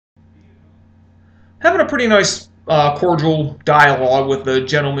having a pretty nice cordial dialogue with a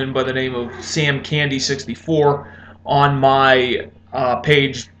gentleman by the name of Sam Candy64 on my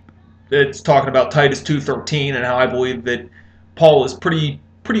page that's talking about Titus 2:13 and how I believe that Paul is pretty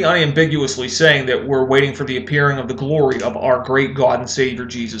unambiguously saying that we're waiting for the appearing of the glory of our great God and Savior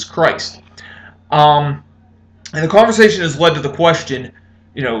Jesus Christ. And the conversation has led to the question,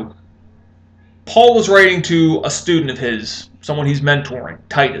 Paul was writing to a student of his, someone he's mentoring,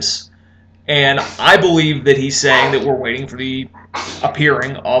 Titus. And I believe that he's saying that we're waiting for the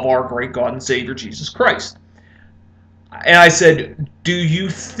appearing of our great God and Savior Jesus Christ. And I said, do you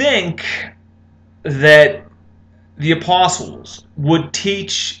think that the apostles would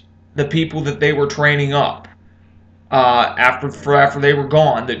teach the people that they were training up after they were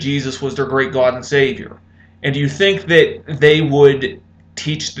gone that Jesus was their great God and Savior? And do you think that they would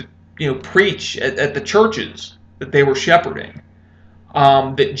teach, preach at the churches that they were shepherding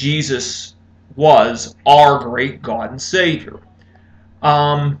that Jesus was our great God and Savior?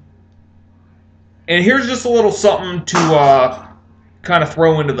 And here's just a little something to kind of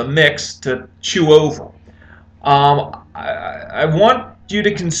throw into the mix to chew over. I want you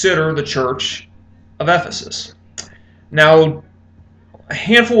to consider the church of Ephesus. Now, a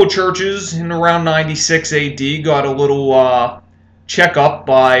handful of churches in around 96 AD got a little checkup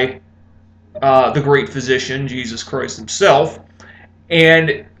by the great physician, Jesus Christ himself.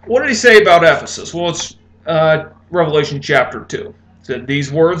 And what did he say about Ephesus? Well, it's Revelation chapter 2. It said,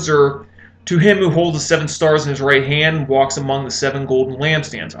 "These words are to him who holds the 7 stars in his right hand and walks among the 7 golden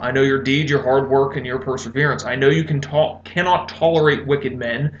lampstands. I know your deeds, your hard work, and your perseverance. I know you cannot tolerate wicked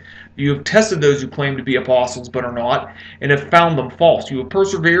men. You have tested those who claim to be apostles but are not, and have found them false. You have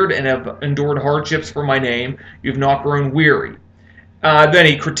persevered and have endured hardships for my name. You have not grown weary." Then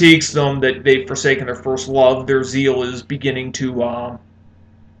he critiques them that they've forsaken their first love. Their zeal is beginning to,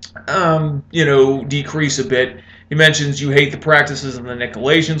 decrease a bit. He mentions you hate the practices of the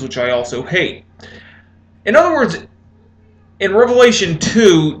Nicolaitans, which I also hate. In other words, in Revelation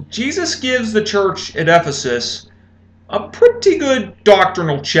 2, Jesus gives the church at Ephesus a pretty good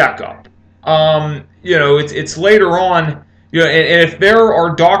doctrinal checkup. It's later on, and if there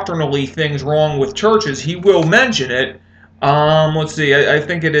are doctrinally things wrong with churches, he will mention it. Let's see, I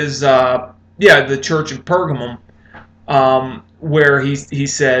think it is, the church of Pergamum, where he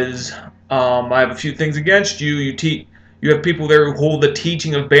says, I have a few things against you. You have people there who hold the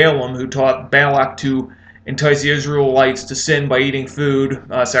teaching of Balaam, who taught Balak to entice the Israelites to sin by eating food,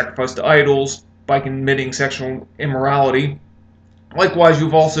 sacrificed to idols, by committing sexual immorality. Likewise,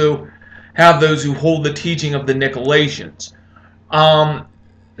 you also have those who hold the teaching of the Nicolaitans.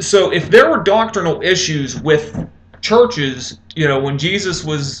 So if there were doctrinal issues with churches, when Jesus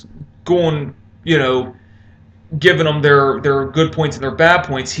was going, giving them their good points and their bad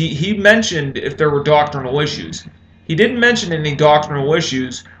points, he mentioned if there were doctrinal issues. He didn't mention any doctrinal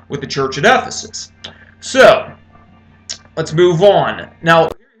issues with the church at Ephesus. So, let's move on. Now,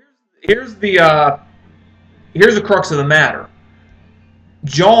 here's the crux of the matter.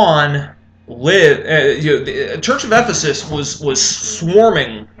 John lived. The church of Ephesus was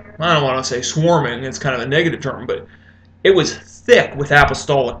swarming. I don't want to say swarming. It's kind of a negative term, but it was thick with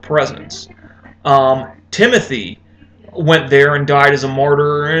apostolic presence. Timothy went there and died as a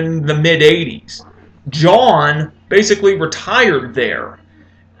martyr in the mid-80s. John basically retired there,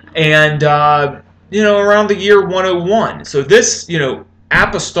 and around the year 101. So this,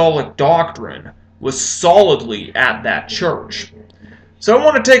 apostolic doctrine was solidly at that church. So I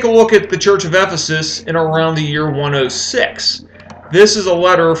want to take a look at the church of Ephesus in around the year 106. This is a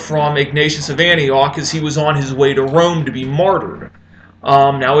letter from Ignatius of Antioch as he was on his way to Rome to be martyred.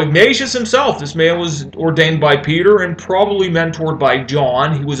 Now Ignatius himself, this man was ordained by Peter and probably mentored by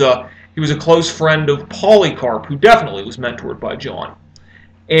John. He was a close friend of Polycarp, who definitely was mentored by John.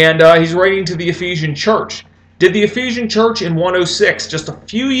 And he's writing to the Ephesian church. Did the Ephesian church in 106, just a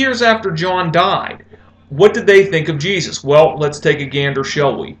few years after John died, what did they think of Jesus? Well, let's take a gander,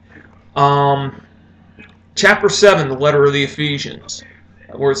 shall we? Chapter 7, the letter of the Ephesians,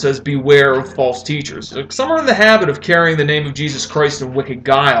 where it says, "Beware of false teachers. Some are in the habit of carrying the name of Jesus Christ in wicked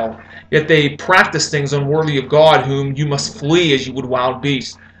guile, yet they practice things unworthy of God, whom you must flee as you would wild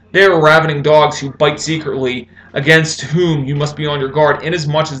beasts. They are ravening dogs who bite secretly, against whom you must be on your guard,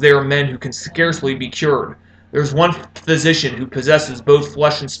 inasmuch as they are men who can scarcely be cured. There is one physician who possesses both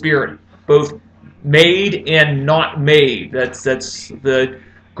flesh and spirit, both made and not made." That's the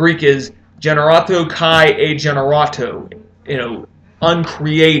Greek is generato kai e generato,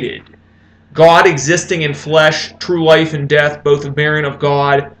 uncreated. God existing in flesh, true life and death, both of bearing of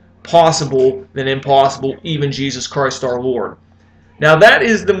God, possible than impossible, even Jesus Christ our Lord. Now that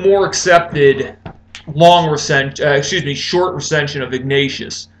is the more accepted short recension of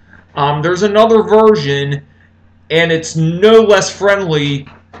Ignatius. There's another version, and it's no less friendly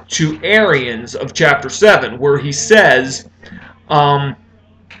to Arians of chapter 7, where he says, our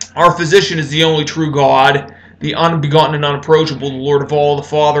physician is the only true God, the unbegotten and unapproachable, the Lord of all, the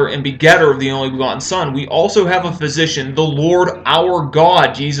Father, and begetter of the only begotten Son. We also have a physician, the Lord our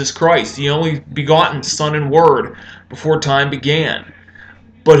God, Jesus Christ, the only begotten Son and Word, before time began,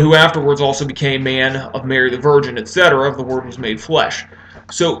 but who afterwards also became man of Mary the Virgin, etc., the Word was made flesh.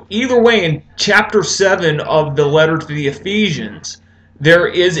 So either way, in chapter 7 of the letter to the Ephesians, there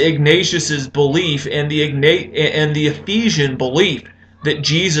is Ignatius's belief and the Ephesian belief that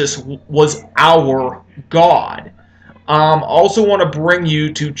Jesus was our God. Also want to bring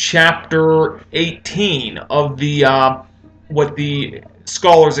you to chapter 18 of the what the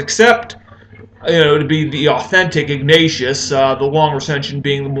scholars accept to be the authentic Ignatius, the long recension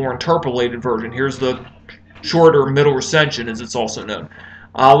being the more interpolated version. Here's the shorter middle recension, as it's also known.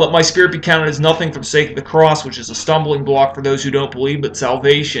 Let my spirit be counted as nothing for the sake of the cross, which is a stumbling block for those who don't believe, but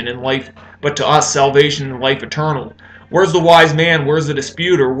salvation and life, but to us salvation and life eternal. Where's the wise man? Where's the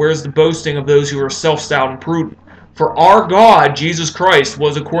disputer? Where's the boasting of those who are self-styled and prudent? For our God, Jesus Christ,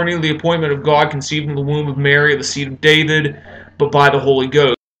 was according to the appointment of God conceived in the womb of Mary, of the seed of David, but by the Holy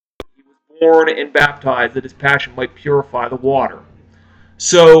Ghost. He was born and baptized that his passion might purify the water.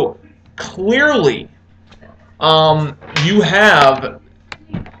 So clearly, you have,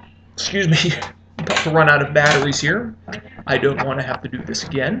 excuse me, I'm about to run out of batteries here. I don't want to have to do this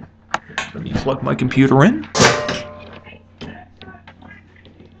again. Let me plug my computer in.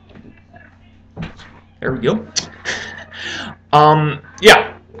 There we go.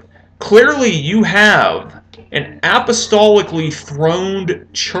 Yeah, clearly you have an apostolically throned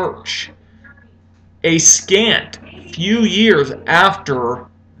church a scant few years after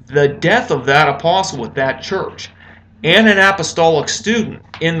the death of that apostle at that church, and an apostolic student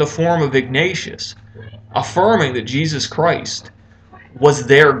in the form of Ignatius, affirming that Jesus Christ was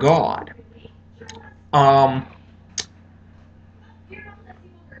their God.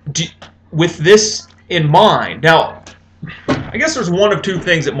 With this in mind, now, I guess there's one of two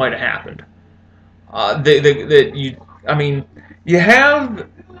things that might have happened. You have,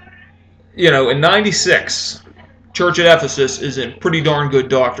 in 96, church at Ephesus is in pretty darn good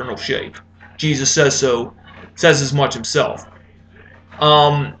doctrinal shape. Jesus says so, says as much himself.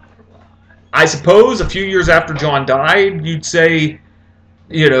 I suppose a few years after John died, you'd say,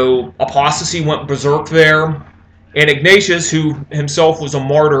 apostasy went berserk there. And Ignatius, who himself was a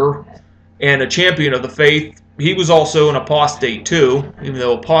martyr and a champion of the faith, he was also an apostate too, even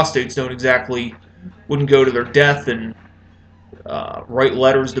though apostates wouldn't go to their death and write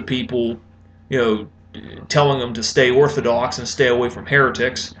letters to people, telling them to stay orthodox and stay away from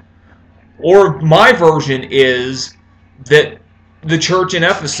heretics. Or my version is that the church in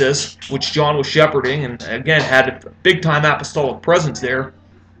Ephesus, which John was shepherding and again had a big-time apostolic presence there,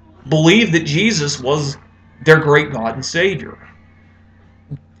 believed that Jesus was their great God and Savior.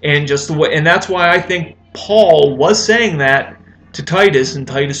 And that's why I think Paul was saying that to Titus in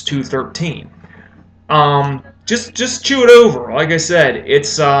Titus 2:13. Just chew it over. Like I said,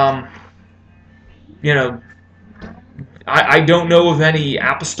 it's I don't know of any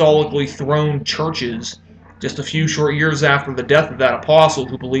apostolically throned churches just a few short years after the death of that apostle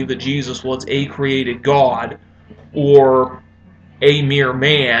who believed that Jesus was a created God or a mere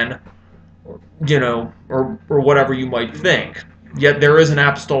man, or whatever you might think. Yet there is an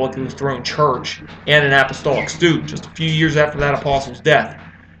apostolically throned church and an apostolic student just a few years after that apostle's death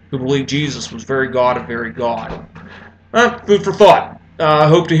who believed Jesus was very God of very God. Food for thought.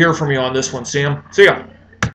 Hope to hear from you on this one, Sam. See ya.